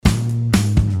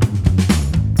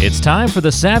It's time for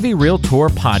the Savvy Realtor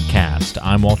Podcast.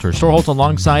 I'm Walter Storholt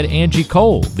alongside Angie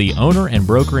Cole, the owner and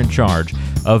broker in charge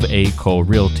of A. Cole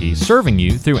Realty, serving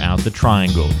you throughout the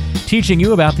Triangle, teaching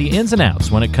you about the ins and outs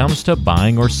when it comes to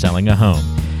buying or selling a home.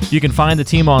 You can find the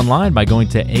team online by going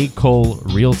to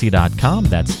acolerealty.com.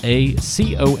 That's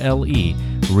A-C-O-L-E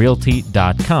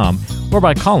realty.com, or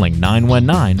by calling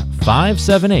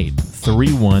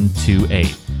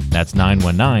 919-578-3128. That's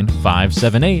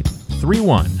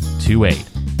 919-578-3128.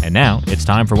 And now it's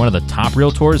time for one of the top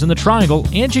realtors in the Triangle,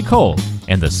 Angie Cole,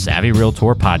 and the Savvy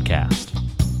Realtor Podcast.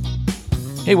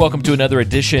 Hey, welcome to another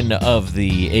edition of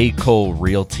the A. Cole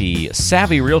Realty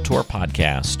Savvy Realtor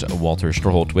Podcast. Walter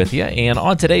Storholt with you. And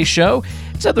on today's show,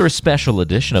 it's another special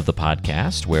edition of the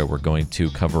podcast where we're going to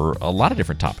cover a lot of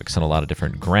different topics and a lot of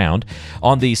different ground.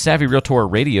 On the Savvy Realtor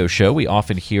radio show, we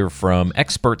often hear from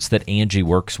experts that Angie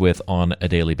works with on a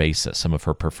daily basis, some of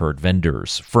her preferred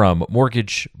vendors, from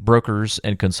mortgage brokers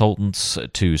and consultants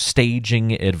to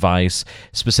staging advice,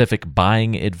 specific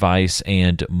buying advice,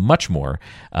 and much more.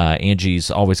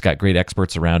 Angie's always got great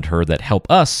experts around her that help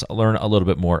us learn a little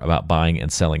bit more about buying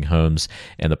and selling homes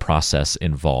and the process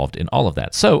involved in all of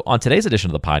that. So on today's edition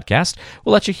of the podcast,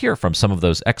 we'll let you hear from some of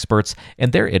those experts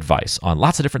and their advice on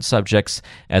lots of different subjects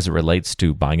as it relates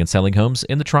to buying and selling homes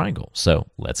in the Triangle. So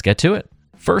let's get to it.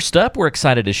 First up, we're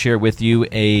excited to share with you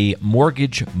a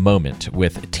mortgage moment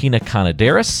with Tina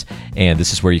Konidaris, and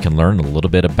this is where you can learn a little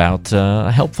bit about a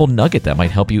helpful nugget that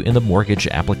might help you in the mortgage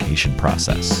application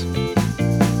process.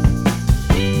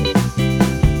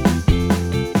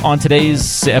 On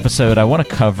today's episode, I want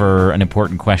to cover an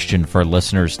important question for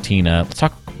listeners, Tina. Let's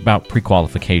talk about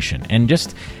pre-qualification and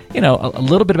just, a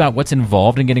little bit about what's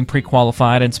involved in getting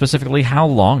pre-qualified and specifically how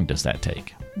long does that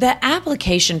take? The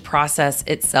application process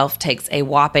itself takes a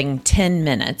whopping 10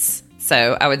 minutes.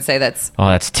 So I would say that's... Oh,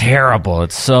 that's terrible.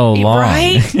 It's so long.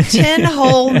 Right? 10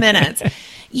 whole minutes.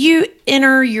 You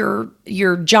enter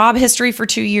your job history for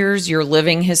 2 years, your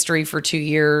living history for 2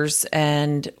 years,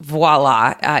 and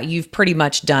voila, you've pretty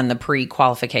much done the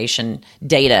pre-qualification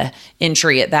data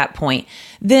entry at that point.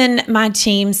 Then my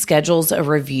team schedules a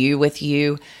review with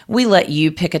you. We let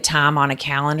you pick a time on a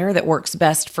calendar that works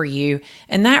best for you,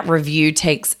 and that review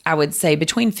takes, I would say,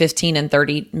 between 15 and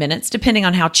 30 minutes, depending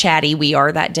on how chatty we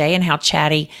are that day and how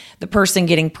chatty the person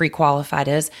getting pre-qualified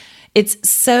is. It's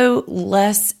so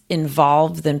less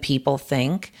involved than people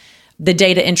think. The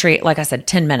data entry, like I said,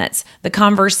 10 minutes. The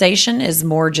conversation is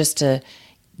more just to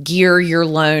gear your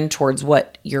loan towards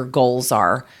what your goals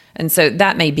are. And so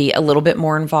that may be a little bit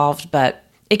more involved, but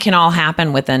it can all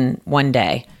happen within one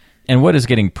day. And what does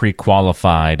getting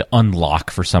pre-qualified unlock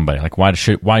for somebody? Like why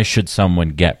should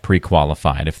someone get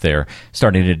pre-qualified if they're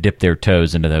starting to dip their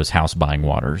toes into those house buying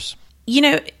waters?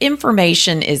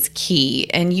 Information is key,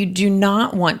 and you do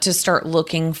not want to start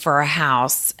looking for a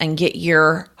house and get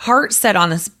your heart set on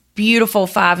this beautiful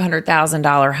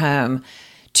 $500,000 home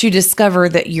to discover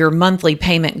that your monthly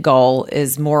payment goal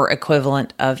is more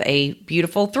equivalent of a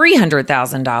beautiful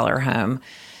 $300,000 home.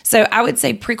 So I would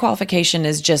say pre-qualification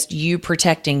is just you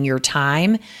protecting your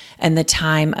time and the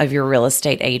time of your real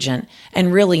estate agent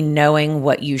and really knowing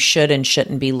what you should and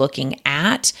shouldn't be looking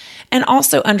at, and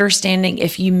also understanding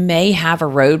if you may have a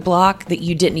roadblock that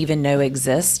you didn't even know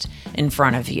exist in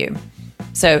front of you.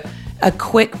 So a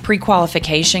quick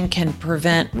pre-qualification can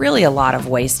prevent really a lot of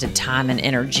wasted time and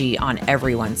energy on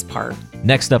everyone's part.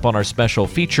 Next up on our special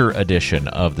feature edition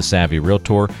of The Savvy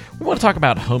Realtor, we want to talk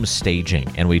about home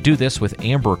staging, and we do this with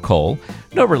Amber Cole,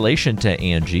 no relation to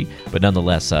Angie, but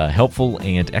nonetheless a helpful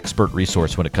and expert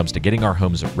resource when it comes to getting our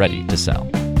homes ready to sell.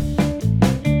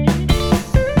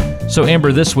 So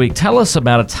Amber, this week, tell us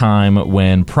about a time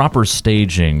when proper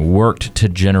staging worked to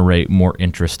generate more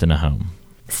interest in a home.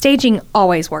 Staging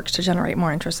always works to generate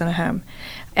more interest in a home.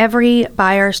 Every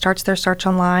buyer starts their search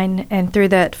online and through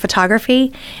the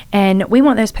photography, and we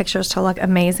want those pictures to look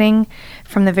amazing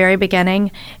from the very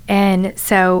beginning. And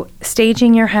so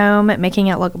staging your home, making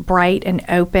it look bright and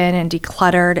open and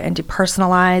decluttered and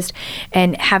depersonalized,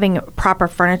 and having proper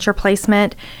furniture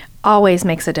placement always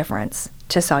makes a difference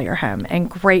to sell your home, and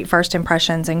great first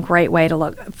impressions and great way to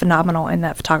look phenomenal in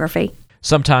that photography.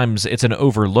 Sometimes it's an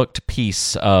overlooked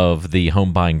piece of the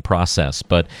home buying process,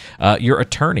 but your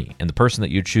attorney and the person that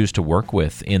you choose to work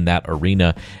with in that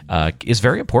arena is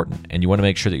very important, and you want to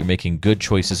make sure that you're making good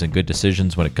choices and good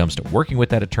decisions when it comes to working with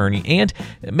that attorney and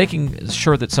making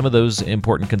sure that some of those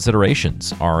important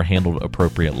considerations are handled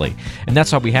appropriately. And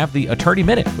that's why we have the Attorney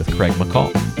Minute with Craig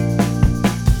McCall.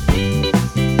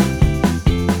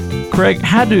 Craig,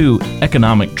 how do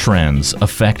economic trends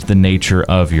affect the nature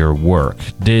of your work?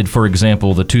 Did, for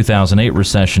example, the 2008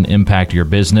 recession impact your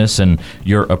business and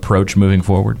your approach moving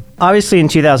forward? Obviously, in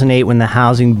 2008, when the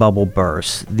housing bubble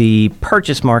burst, the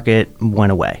purchase market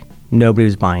went away. Nobody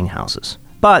was buying houses.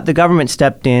 But the government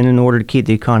stepped in order to keep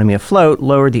the economy afloat,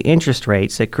 lowered the interest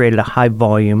rates that created a high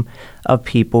volume of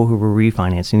people who were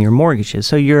refinancing their mortgages.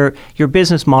 So your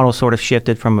business model sort of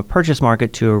shifted from a purchase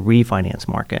market to a refinance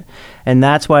market. And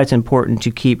that's why it's important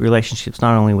to keep relationships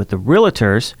not only with the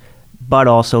realtors, but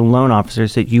also loan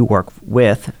officers that you work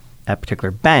with at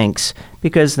particular banks,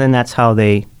 because then that's how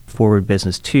they forward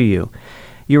business to you.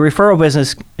 Your referral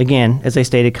business, again, as I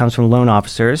stated, comes from loan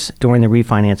officers during the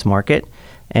refinance market.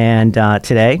 And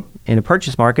today, in a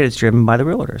purchase market, it's driven by the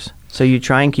realtors. So you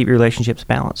try and keep your relationships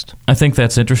balanced. I think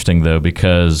that's interesting, though,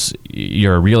 because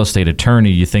you're a real estate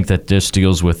attorney. You think that this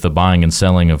deals with the buying and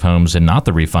selling of homes and not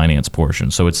the refinance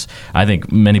portion. So I think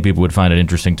many people would find it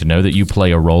interesting to know that you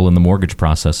play a role in the mortgage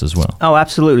process as well. Oh,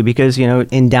 absolutely. Because,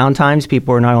 in downtimes,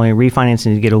 people are not only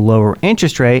refinancing to get a lower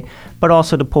interest rate, but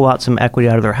also to pull out some equity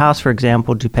out of their house, for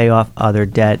example, to pay off other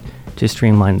debt, to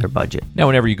streamline their budget. Now,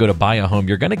 whenever you go to buy a home,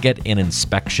 you're going to get an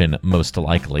inspection most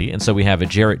likely. And so we have a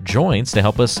Jarrett Joines to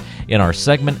help us in our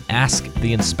segment, Ask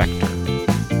the Inspector.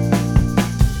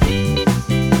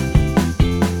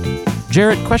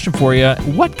 Jarrett, question for you.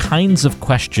 What kinds of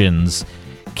questions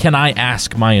can I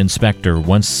ask my inspector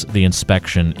once the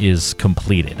inspection is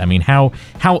completed? I mean, how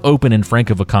open and frank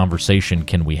of a conversation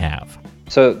can we have?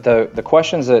 So the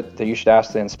questions that you should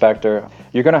ask the inspector,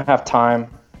 you're going to have time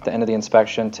at the end of the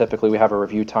inspection. Typically, we have a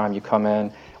review time. You come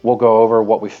in, we'll go over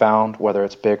what we found, whether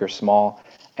it's big or small,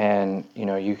 and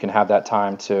you can have that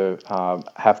time to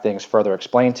have things further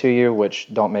explained to you,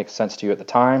 which don't make sense to you at the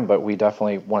time, but we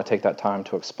definitely want to take that time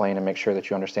to explain and make sure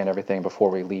that you understand everything before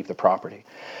we leave the property.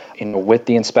 With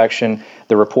the inspection,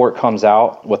 the report comes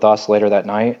out with us later that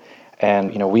night,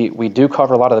 and we do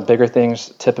cover a lot of the bigger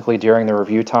things typically during the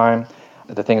review time.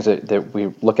 The things that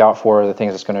we look out for are the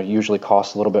things that's going to usually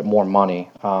cost a little bit more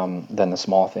money than the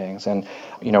small things. And,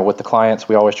 with the clients,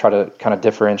 we always try to kind of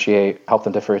help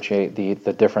them differentiate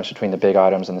the difference between the big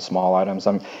items and the small items.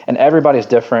 And everybody's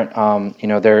different.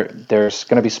 There's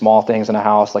going to be small things in a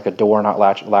house, like a door not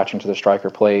latching to the striker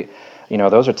plate.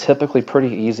 Those are typically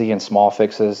pretty easy and small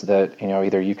fixes that,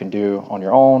 either you can do on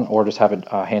your own or just have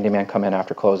a handyman come in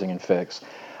after closing and fix.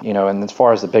 And as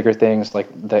far as the bigger things like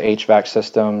the HVAC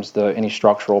systems, any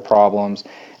structural problems,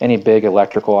 any big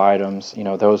electrical items,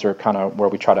 those are kind of where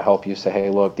we try to help you say,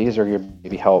 hey, look, these are your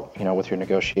maybe help, with your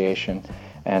negotiation,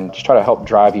 and just try to help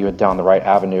drive you down the right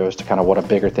avenue as to kind of what a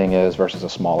bigger thing is versus a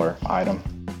smaller item.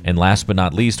 And last but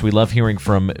not least, we love hearing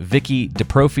from Vicky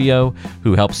DeProfio,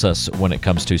 who helps us when it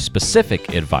comes to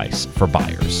specific advice for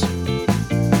buyers.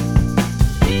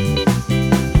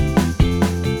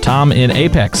 Tom in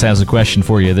Apex has a question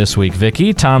for you this week,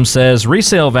 Vicky. Tom says,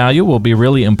 resale value will be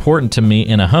really important to me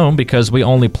in a home because we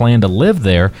only plan to live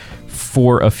there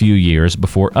for a few years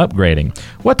before upgrading.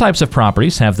 What types of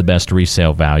properties have the best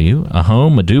resale value? A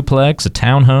home, a duplex, a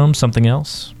townhome, something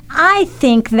else? I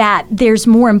think that there's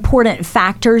more important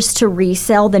factors to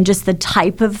resell than just the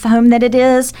type of home that it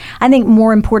is. I think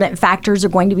more important factors are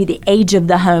going to be the age of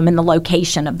the home and the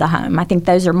location of the home. I think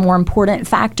those are more important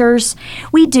factors.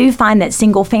 We do find that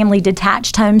single-family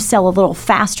detached homes sell a little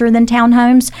faster than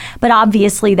townhomes, but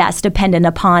obviously that's dependent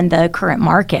upon the current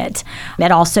market.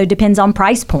 It also depends on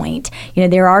price point.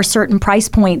 There are certain price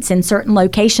points in certain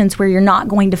locations where you're not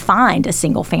going to find a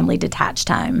single-family detached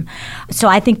home. So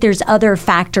I think there's other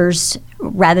factors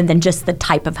rather than just the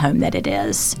type of home that it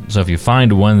is. So if you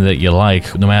find one that you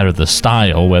like, no matter the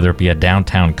style, whether it be a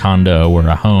downtown condo or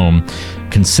a home,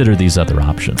 consider these other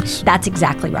options. That's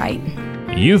exactly right.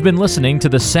 You've been listening to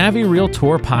the Savvy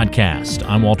Realtor Podcast.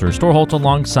 I'm Walter Storholt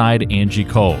alongside Angie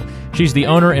Cole. She's the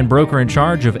owner and broker in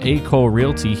charge of A. Cole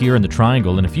Realty here in the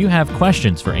Triangle. And if you have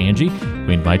questions for Angie,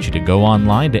 we invite you to go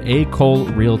online to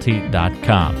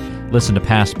acolerealty.com. Listen to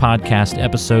past podcast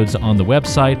episodes on the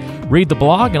website, read the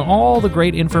blog, and all the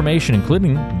great information,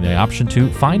 including the option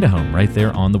to find a home right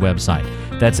there on the website.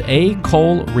 That's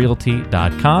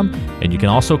acolerealty.com. And you can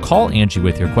also call Angie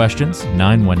with your questions,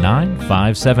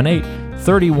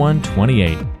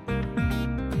 919-578-3128.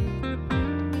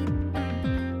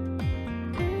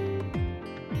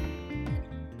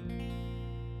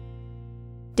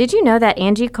 Did you know that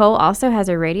Angie Cole also has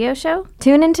a radio show?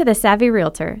 Tune into The Savvy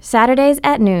Realtor, Saturdays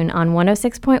at noon on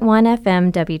 106.1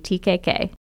 FM WTKK.